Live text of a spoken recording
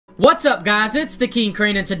What's up guys, it's the King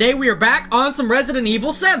Crane and today we are back on some Resident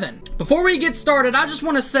Evil 7. Before we get started, I just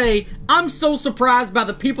want to say I'm so surprised by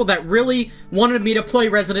the people that really wanted me to play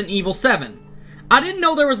Resident Evil 7. I didn't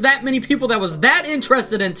know there was that many people that was that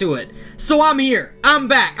interested into it. So I'm here, I'm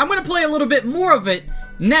back. I'm going to play a little bit more of it.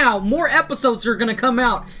 Now, more episodes are going to come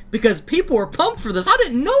out because people are pumped for this. I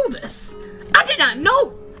didn't know this. I did not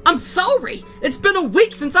know. I'm sorry. It's been a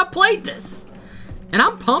week since I played this. And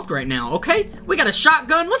I'm pumped right now, okay? We got a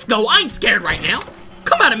shotgun. Let's go. I ain't scared right now.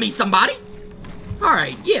 Come out of me, somebody.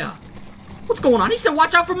 Alright, yeah. What's going on? He said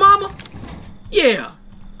watch out for Mama? Yeah.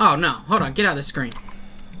 Oh, no. Hold on. Get out of the screen.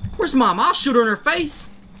 Where's Mama? I'll shoot her in her face.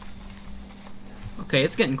 Okay,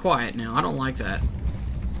 it's getting quiet now. I don't like that.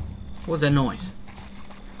 What was that noise?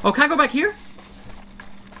 Oh, can I go back here?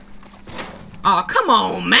 Oh, come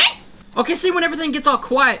on, man. Okay, see, when everything gets all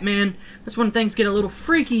quiet, man, that's when things get a little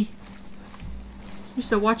freaky. You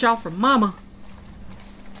said watch out for Mama.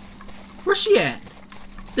 Where's she at?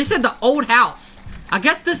 They said the old house. I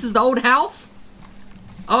guess this is the old house?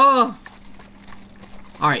 Alright,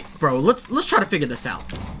 bro, let's try to figure this out.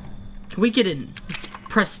 Can we get in? Let's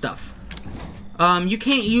press stuff. You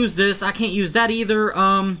can't use this. I can't use that either.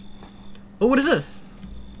 Oh, what is this?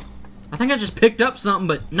 I think I just picked up something,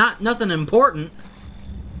 but nothing important.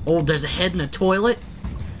 Oh, there's a head in the toilet.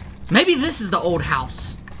 Maybe this is the old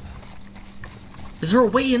house. Is there a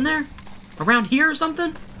way in there? Around here or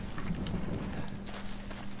something?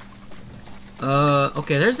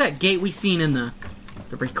 Okay, there's that gate we seen in the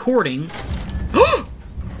recording.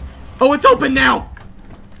 Oh, it's open now!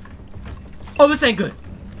 Oh, this ain't good.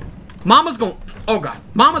 Mama's gonna... Oh, God.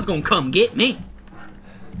 Mama's gonna come get me.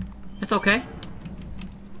 It's okay.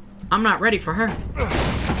 I'm not ready for her.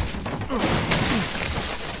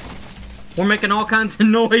 We're making all kinds of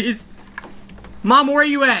noise. Mama, where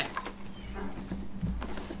you at?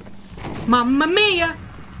 Mamma mia!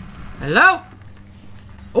 Hello?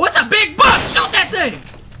 Oh, it's a big bug! Shoot that thing!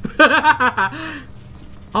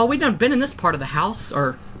 Oh, we done been in this part of the house,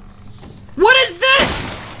 or... What is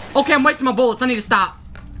this? Okay, I'm wasting my bullets. I need to stop.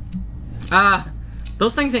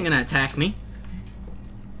 Those things ain't gonna attack me.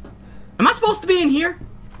 Am I supposed to be in here?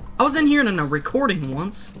 I was in here in a recording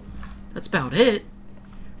once. That's about it.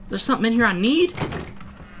 There's something in here I need?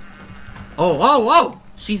 Oh!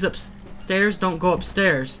 She's upstairs. Don't go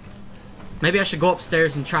upstairs. Maybe I should go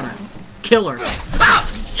upstairs and try to kill her. Ow!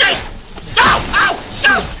 Jeez! Ow!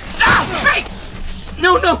 Shoot! Ow! Hey!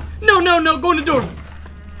 No! Go in the door.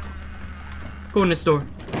 Go in this door.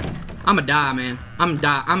 I'ma die, man.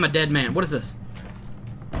 I'm a dead man. What is this?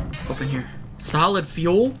 Open here. Solid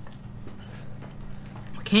fuel?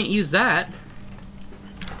 I can't use that.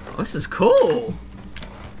 Oh, this is cool.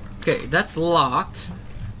 Okay, that's locked.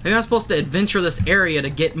 Maybe I'm supposed to adventure this area to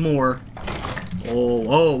get more.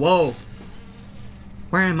 Whoa.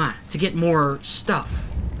 Where am I? To get more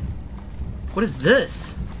stuff. What is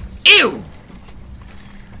this? Ew!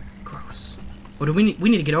 Gross. What do we need? We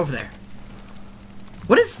need to get over there.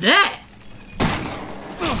 What is that?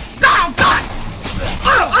 Oh, God!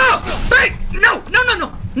 Oh! Hey! No!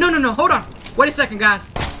 Hold on. Wait a second, guys.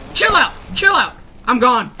 Chill out. I'm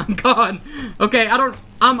gone. Okay,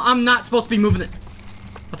 I'm not supposed to be moving it.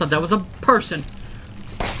 I thought that was a person.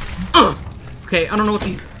 Okay, I don't know what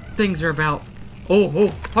these things are about. Oh,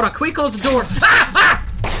 hold on. Can we close the door? Ah!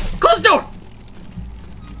 Close the door!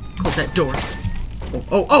 Close that door.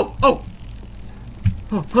 Oh.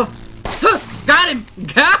 Got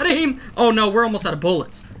him! Oh no, we're almost out of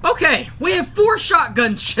bullets. Okay, we have 4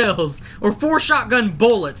 shotgun shells, or 4 shotgun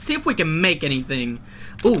bullets. See if we can make anything.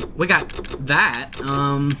 Ooh, we got that.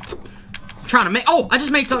 Trying to make... Oh, I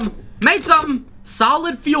just made something.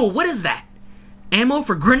 Solid fuel. What is that? Ammo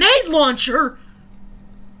for grenade launcher?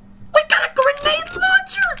 We got a grenade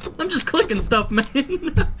launcher! I'm just clicking stuff, man.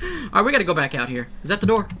 Alright, we gotta go back out here. Is that the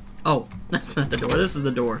door? Oh, that's not the door. This is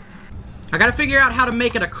the door. I gotta figure out how to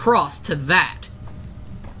make it across to that.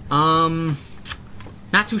 Not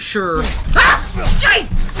too sure. Ah!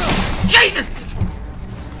 Jesus!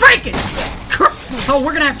 Freaking! Oh,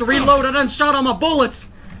 we're gonna have to reload. I done shot all my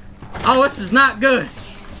bullets. Oh, this is not good.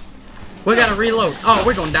 We gotta reload. Oh,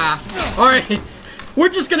 we're gonna die. Alright. We're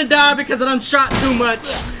just gonna die because I done shot too much.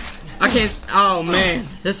 I can't... Oh, man.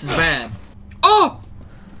 This is bad. Oh!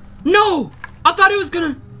 No! I thought it was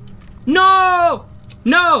gonna... No!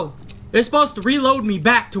 It's supposed to reload me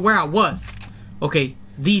back to where I was. Okay,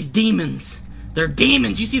 these demons. They're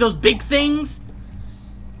demons. You see those big things?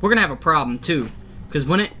 We're gonna have a problem, too. Because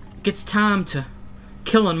when it gets time to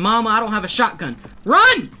killing Mama, I don't have a shotgun.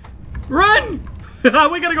 Run!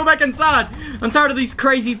 We gotta go back inside. I'm tired of these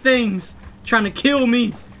crazy things trying to kill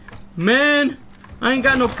me. Man, I ain't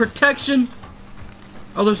got no protection.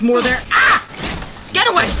 Oh, there's more there. Ah! Get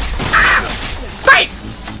away! Ah! Great!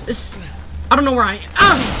 This... I don't know where I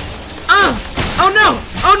am. Oh no!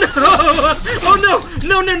 Oh no! Oh no!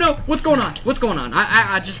 No, no, no! What's going on? What's going on?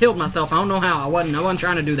 I just healed myself. I don't know how. I wasn't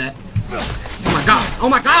trying to do that. Oh my god! Oh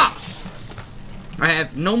my god! I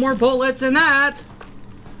have no more bullets in that.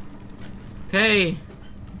 Okay.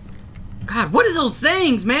 God, what are those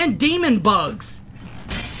things, man? Demon bugs.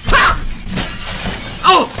 Ah!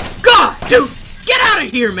 Oh god, dude! Get out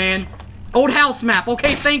of here, man! Old house map.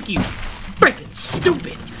 Okay, thank you. Freaking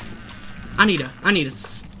stupid. I need a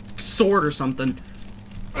sword or something.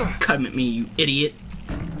 Come at me, you idiot.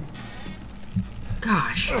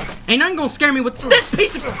 Gosh. Ain't nothing gonna scare me with this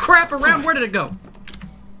piece of crap around. Where did it go?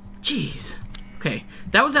 Jeez. Okay,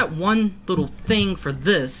 that was that one little thing for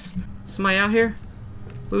this. Somebody out here?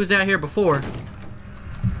 Who was out here before?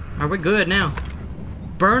 Are we good now?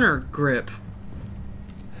 Burner grip.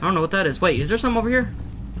 I don't know what that is. Wait, is there something over here?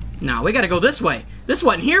 No, we gotta go this way. This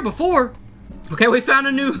wasn't here before. Okay, we found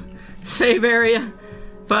a new save area.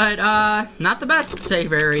 But, not the best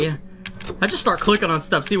save area. I just start clicking on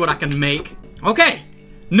stuff, see what I can make. Okay,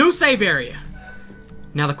 new save area.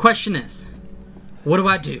 Now the question is, what do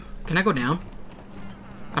I do? Can I go down?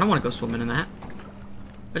 I don't want to go swimming in that.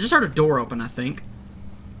 I just heard a door open, I think.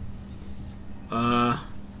 Oh,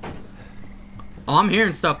 I'm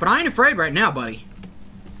hearing stuff, but I ain't afraid right now, buddy.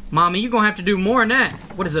 Mommy, you're gonna have to do more than that.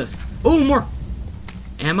 What is this? Ooh, more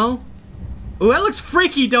ammo. Ooh, that looks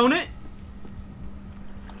freaky, don't it?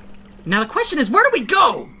 Now the question is, where do we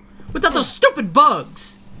go without those stupid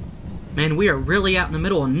bugs? Man, we are really out in the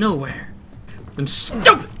middle of nowhere. Them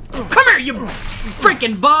stupid... Come here, you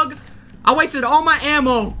freaking bug! I wasted all my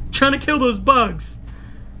ammo trying to kill those bugs.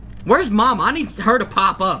 Where's Mama? I need her to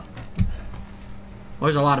pop up. Well,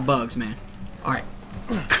 there's a lot of bugs, man. Alright.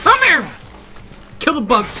 Come here! Kill the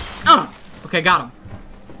bugs. Okay, got him.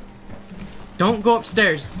 Don't go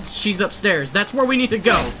upstairs. She's upstairs. That's where we need to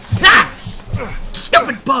go. Ah!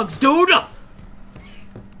 Stupid bugs, dude! How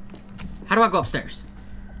do I go upstairs?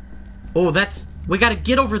 Oh, that's... We gotta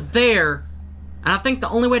get over there. And I think the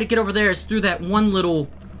only way to get over there is through that one little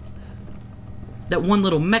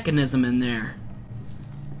mechanism in there.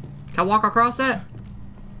 Can I walk across that?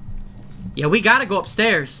 Yeah, we gotta go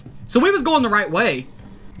upstairs. So we was going the right way.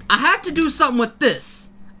 I have to do something with this.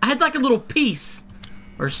 I had like a little piece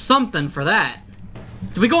or something for that.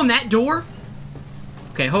 Do we go in that door?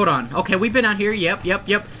 Okay, hold on. Okay, we've been out here. Yep.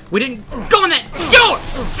 We didn't go in that door!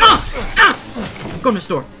 Go in this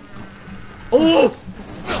door. Oh!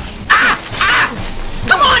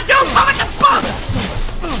 Come on, don't come at the bugs!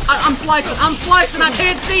 I'm slicing, I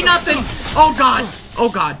can't see nothing! Oh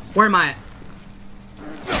god, where am I at?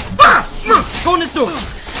 Go in this door!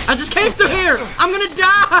 I just came through here! I'm gonna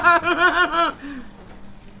die!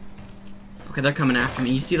 Okay, they're coming after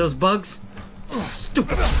me. You see those bugs?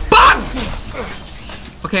 Stupid bugs!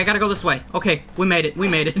 Okay, I gotta go this way. Okay, we made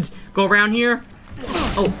it. Go around here.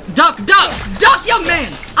 Oh, duck, young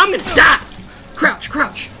man! I'm gonna die!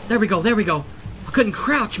 Crouch. There we go. I couldn't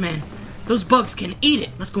crouch, man. Those bugs can eat it.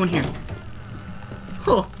 Let's go in here.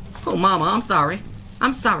 Oh, Mama, I'm sorry.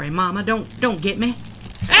 I'm sorry, Mama. Don't get me.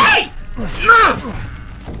 Hey!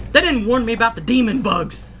 That didn't warn me about the demon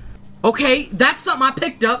bugs. Okay, that's something I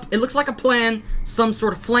picked up. It looks like a plan. Some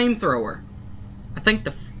sort of flamethrower. I think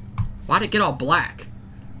why'd it get all black?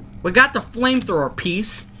 We got the flamethrower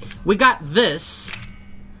piece. We got this.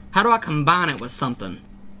 How do I combine it with something?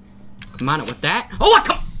 Combine it with that?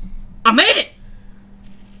 Oh, I made it!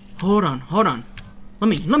 Hold on. Let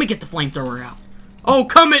me get the flamethrower out. Oh,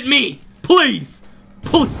 come at me! Please!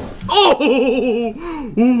 Oh,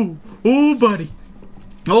 buddy.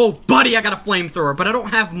 Oh, buddy, I got a flamethrower, but I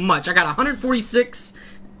don't have much. I got 146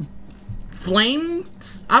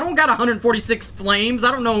 flames? I don't got 146 flames.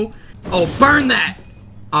 I don't know. Oh, burn that!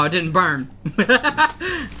 Oh, it didn't burn.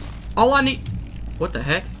 All I need... What the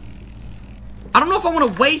heck? I don't know if I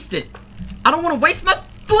want to waste it. I don't want to waste my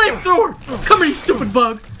flamethrower! Come here, you stupid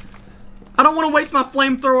bug! I don't want to waste my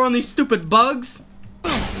flamethrower on these stupid bugs.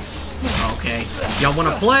 Okay. Y'all want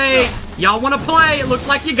to play? Y'all want to play? It looks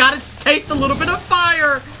like you got to taste a little bit of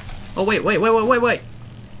fire. Oh, wait. What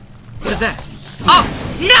is that? Oh,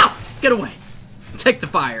 no! Get away. Take the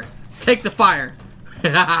fire.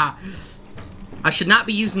 I should not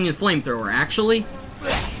be using the flamethrower, actually.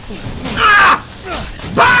 Ah!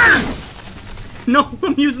 Burn! No,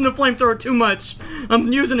 I'm using the flamethrower too much.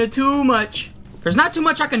 I'm using it too much. There's not too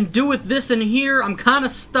much I can do with this in here. I'm kind of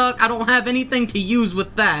stuck. I don't have anything to use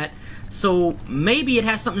with that. So maybe it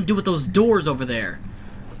has something to do with those doors over there.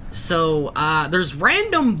 So, there's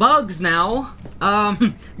random bugs now.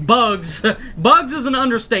 Bugs. Bugs is an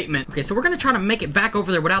understatement. Okay, so we're gonna try to make it back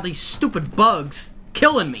over there without these stupid bugs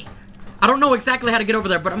killing me. I don't know exactly how to get over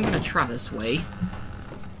there, but I'm gonna try this way.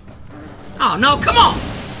 Oh, no, come on!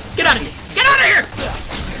 Get out of here! Get out of here!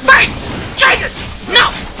 Wait! Jesus! No!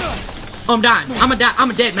 Oh, I'm dying. I'm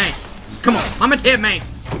a dead man. Come on, I'm a dead man.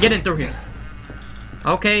 Get in through here.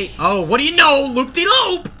 Okay, oh, what do you know?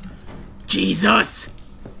 Loop-de-loop! Jesus!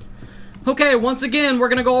 Okay, once again, we're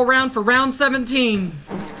gonna go around for round 17.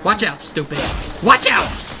 Watch out, stupid. Watch out!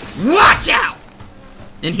 Watch out!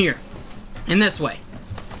 In here. In this way.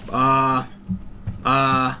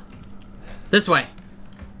 This way.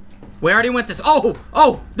 We already went this.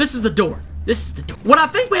 Oh, this is the door. This is the door. What I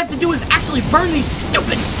think we have to do is actually burn these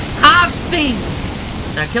stupid hive things.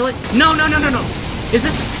 Did I kill it? No. Is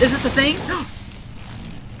this the thing?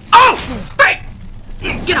 Oh! Hey!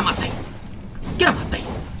 Get out my face. Get out my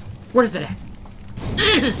face. Where is it at?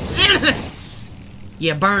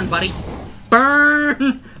 Yeah, burn, buddy.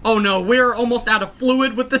 Burn! Oh no, we're almost out of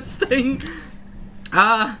fluid with this thing.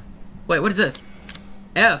 Wait, what is this?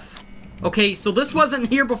 F. Okay, so this wasn't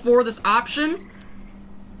here before, this option.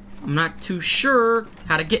 I'm not too sure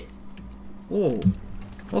how to get... Oh.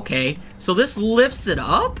 Okay, so this lifts it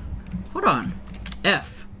up? Hold on.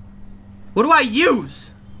 F. What do I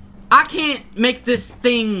use? I can't make this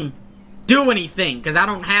thing do anything because I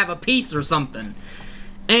don't have a piece or something.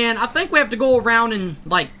 And I think we have to go around and,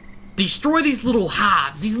 like, destroy these little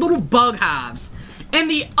hives, these little bug hives. And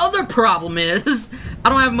the other problem is, I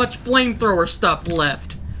don't have much flamethrower stuff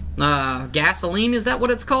left. Gasoline, is that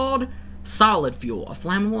what it's called? Solid fuel. A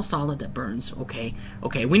flammable solid that burns. Okay,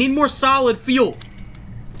 we need more solid fuel.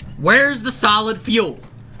 Where's the solid fuel?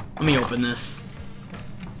 Let me open this.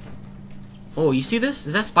 Oh, you see this?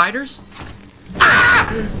 Is that spiders?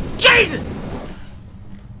 Ah! Jesus!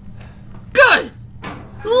 Good!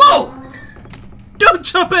 Low! Don't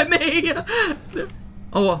jump at me!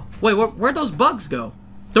 Oh, wait, where'd those bugs go?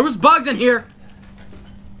 There was bugs in here!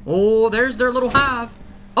 Oh, there's their little hive.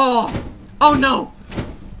 Oh no!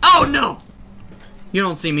 Oh no! You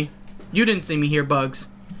don't see me. You didn't see me here, bugs.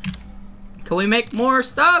 Can we make more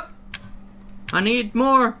stuff? I need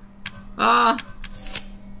more. Oh,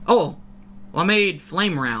 I made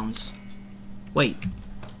flame rounds. Wait.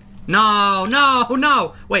 No.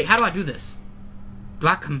 Wait, how do I do this? Do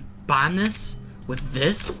I combine this with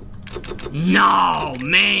this? No,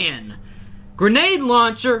 man. Grenade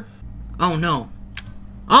launcher. Oh no.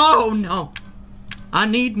 I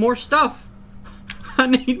need more stuff. I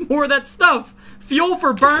need more of that stuff. Fuel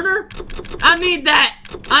for burner? I need that.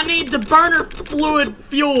 I need the burner fluid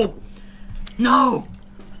fuel. No.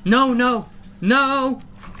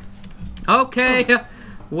 Okay.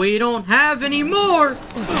 We don't have any more.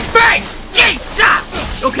 Bang!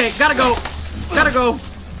 Jesus! Okay, gotta go.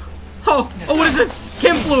 Oh, what is this?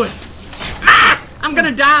 Chem fluid. Ah! I'm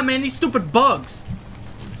gonna die, man. These stupid bugs.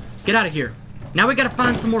 Get out of here. Now we gotta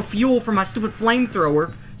find some more fuel for my stupid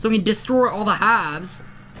flamethrower so we can destroy all the hives.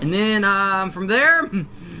 And then, from there,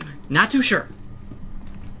 not too sure.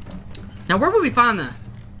 Now, where would we find the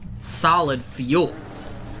solid fuel?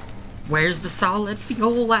 Where's the solid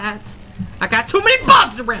fuel at? I got too many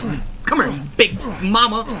bugs around me. Come here, you big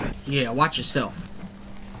mama. Yeah, watch yourself.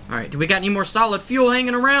 Alright, do we got any more solid fuel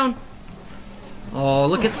hanging around? Oh,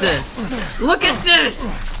 look at this. Look at this!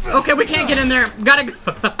 Okay, we can't get in there. Gotta go.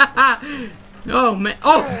 Oh, man.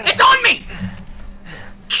 Oh, it's on me!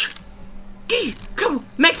 Come on,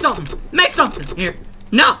 make something. Here.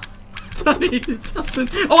 No! I needed something.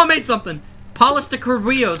 Oh, I made something. Polish the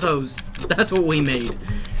Carriozos. That's what we made.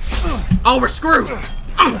 Oh, we're screwed.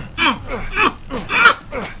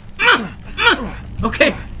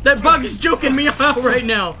 Okay, that bug is joking me out right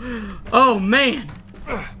now. Oh, man.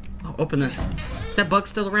 Oh, open this. Is that bug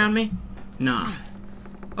still around me? Nah.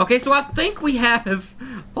 Okay, so I think we have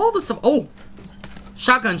all the stuff. Oh,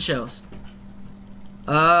 shotgun shells.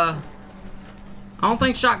 I don't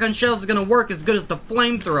think shotgun shells is gonna work as good as the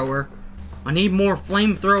flamethrower. I need more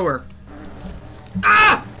flamethrower.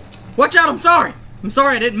 Ah! Watch out, I'm sorry,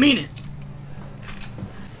 I didn't mean it.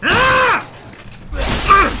 Ah!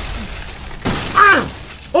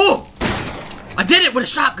 Oh! I did it with a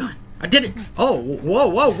shotgun. I did it. Oh,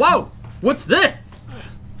 whoa. What's this?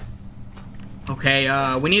 Okay,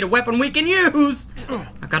 we need a weapon we can use.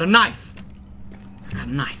 I got a knife.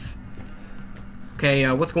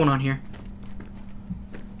 Okay, what's going on here?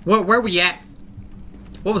 Where are we at?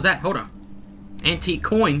 What was that? Hold on. Antique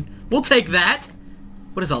coin. We'll take that.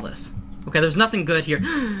 What is all this? Okay, there's nothing good here.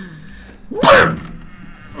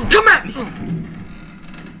 Come at me!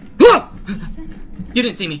 You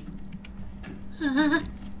didn't see me.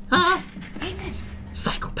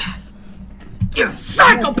 You're a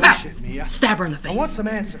psychopath! Bullshit, Mia. Stab her in the face. I want some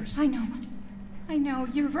answers. I know,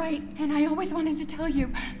 you're right, and I always wanted to tell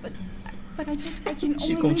you, but I can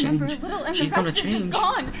She's only gonna remember change. a little, and She's the gonna rest is just change.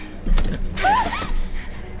 gone.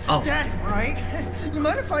 Oh, Daddy, right? You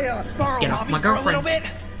mind if I borrow Get off Mommy my for a little girlfriend.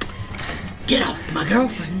 bit? get off my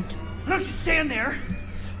girlfriend. Don't you stand there.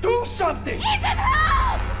 Do something.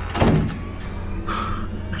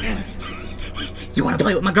 You wanna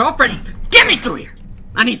play with my girlfriend? Get me through here!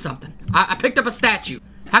 I need something. I picked up a statue.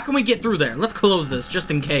 How can we get through there? Let's close this,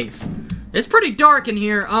 just in case. It's pretty dark in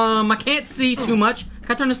here. I can't see too much.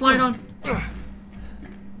 Can I turn this light on?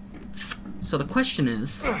 So the question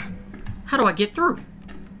is, how do I get through?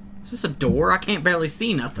 Is this a door? I can't barely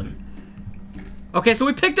see nothing. Okay, so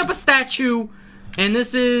we picked up a statue, and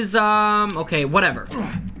this is, okay, whatever.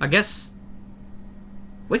 I guess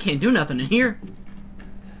we can't do nothing in here.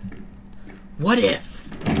 What if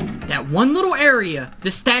that one little area,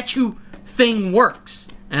 the statue thing works,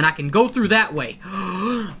 and I can go through that way?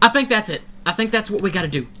 I think that's it. I think that's what we gotta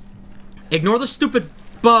do. Ignore the stupid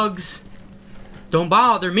bugs. Don't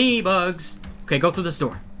bother me, bugs. Okay, go through this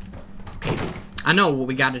door. Okay, I know what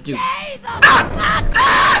we gotta do. Out!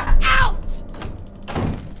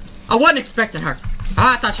 I wasn't expecting her.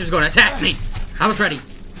 I thought she was gonna attack me. I was ready.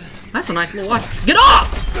 That's a nice little watch. Get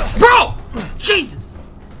off! Bro! Jesus!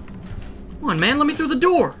 Come on, man, let me through the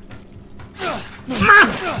door.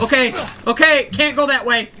 Okay, okay, can't go that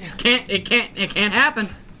way. It can't happen.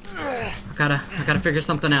 I gotta figure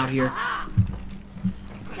something out here.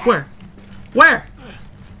 Where? Where?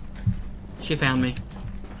 She found me.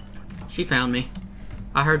 She found me.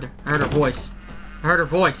 I heard her voice. I heard her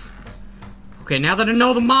voice. Okay, now that I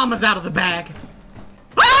know the mama's out of the bag.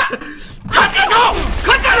 Ah! Cut that off!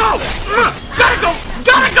 Cut that off! Gotta go!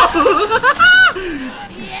 Gotta go!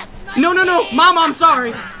 No, no, no! Mama, I'm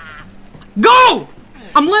sorry. Go!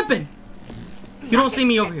 I'm limping. You don't see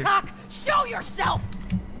me over here. Show yourself.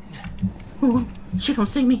 Ooh, she don't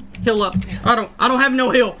see me. Heal up. I don't have no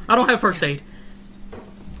heal. I don't have first aid.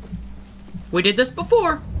 We did this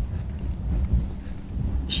before.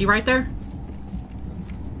 Is she right there?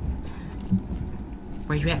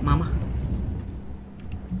 Where you at, mama?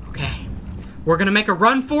 Okay. We're gonna make a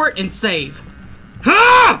run for it and save.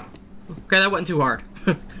 Ah! Okay, that wasn't too hard.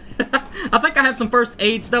 I think I have some first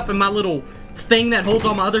aid stuff in my little thing that holds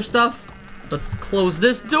all my other stuff. Let's close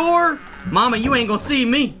this door. Mama, you ain't gonna see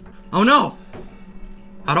me. Oh no.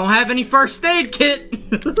 I don't have any first aid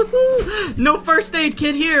kit. No first aid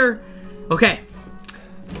kit here. Okay.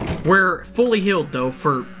 We're fully healed though,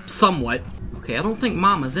 for somewhat. Okay, I don't think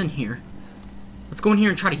Mama's in here. Let's go in here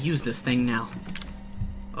and try to use this thing now.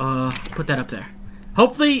 Put that up there.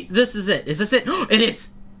 Hopefully this is it. Is this it? It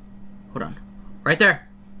is. Hold on. Right there.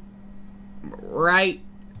 Right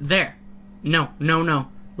there. No, no, no.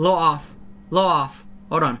 Low off. Low off.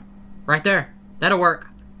 Hold on. Right there. That'll work.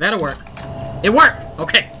 That'll work. It worked!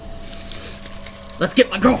 Okay. Let's get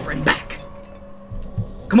my girlfriend back.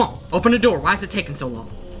 Come on. Open the door. Why is it taking so long?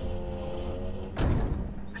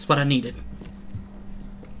 That's what I needed.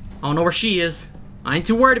 I don't know where she is. I ain't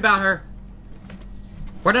too worried about her.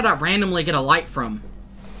 Where did I randomly get a light from?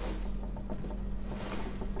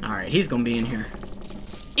 Alright, he's gonna be in here.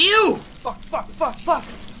 Ew! Fuck, fuck, fuck, fuck.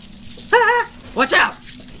 Ah, watch out!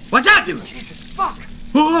 Watch out, dude! Jesus, fuck.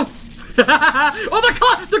 Oh,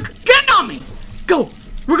 they're getting on me! Go!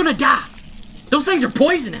 We're gonna die! Those things are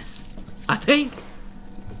poisonous, I think.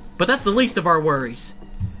 But that's the least of our worries.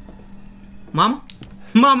 Mama?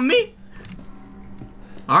 Mama, me?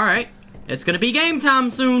 Alright. It's gonna be game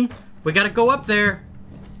time soon. We gotta go up there.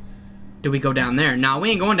 Do we go down there? Nah,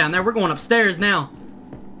 we ain't going down there. We're going upstairs now.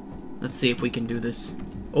 Let's see if we can do this.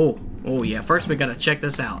 Oh yeah. First we gotta check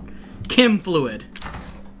this out. Chem fluid.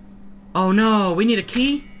 Oh no, we need a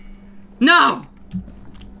key? No!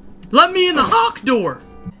 Let me in the hawk door!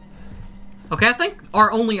 Okay, I think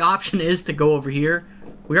our only option is to go over here.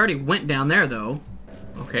 We already went down there though.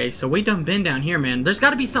 Okay, so we done been down here, man. There's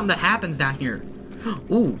gotta be something that happens down here.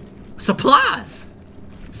 Ooh, supplies!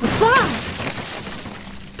 Supplies!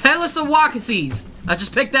 Palace of Wakasis. I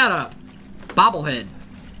just picked that up. Bobblehead.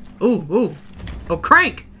 Ooh. Oh,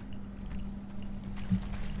 crank!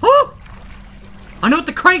 Oh! I know what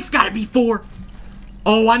the crank's gotta be for!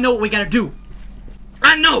 Oh, I know what we gotta do.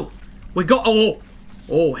 I know! We go,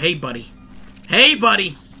 oh, hey, buddy. Hey,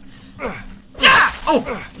 buddy! Yeah! Oh,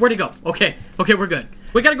 where'd he go? Okay, we're good.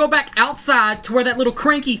 We gotta go back outside to where that little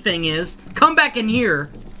cranky thing is. Come back in here.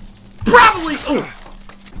 Probably, oh!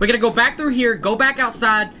 We gotta go back through here, go back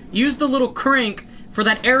outside, use the little crank for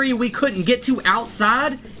that area we couldn't get to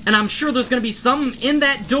outside, and I'm sure there's gonna be something in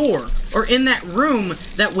that door, or in that room,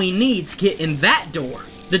 that we need to get in that door.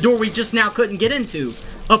 The door we just now couldn't get into.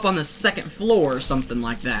 Up on the second floor or something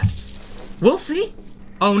like that. We'll see.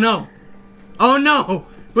 Oh no. Oh no.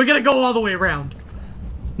 We're gonna go all the way around.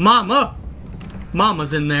 Mama.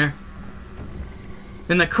 Mama's in there.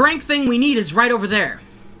 And the crank thing we need is right over there.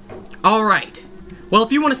 Alright. Well,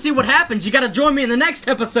 if you want to see what happens, you gotta join me in the next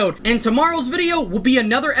episode. And tomorrow's video will be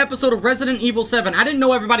another episode of Resident Evil 7. I didn't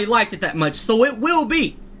know everybody liked it that much, so it will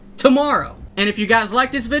be tomorrow. And if you guys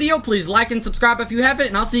like this video, please like and subscribe if you haven't,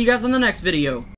 and I'll see you guys in the next video.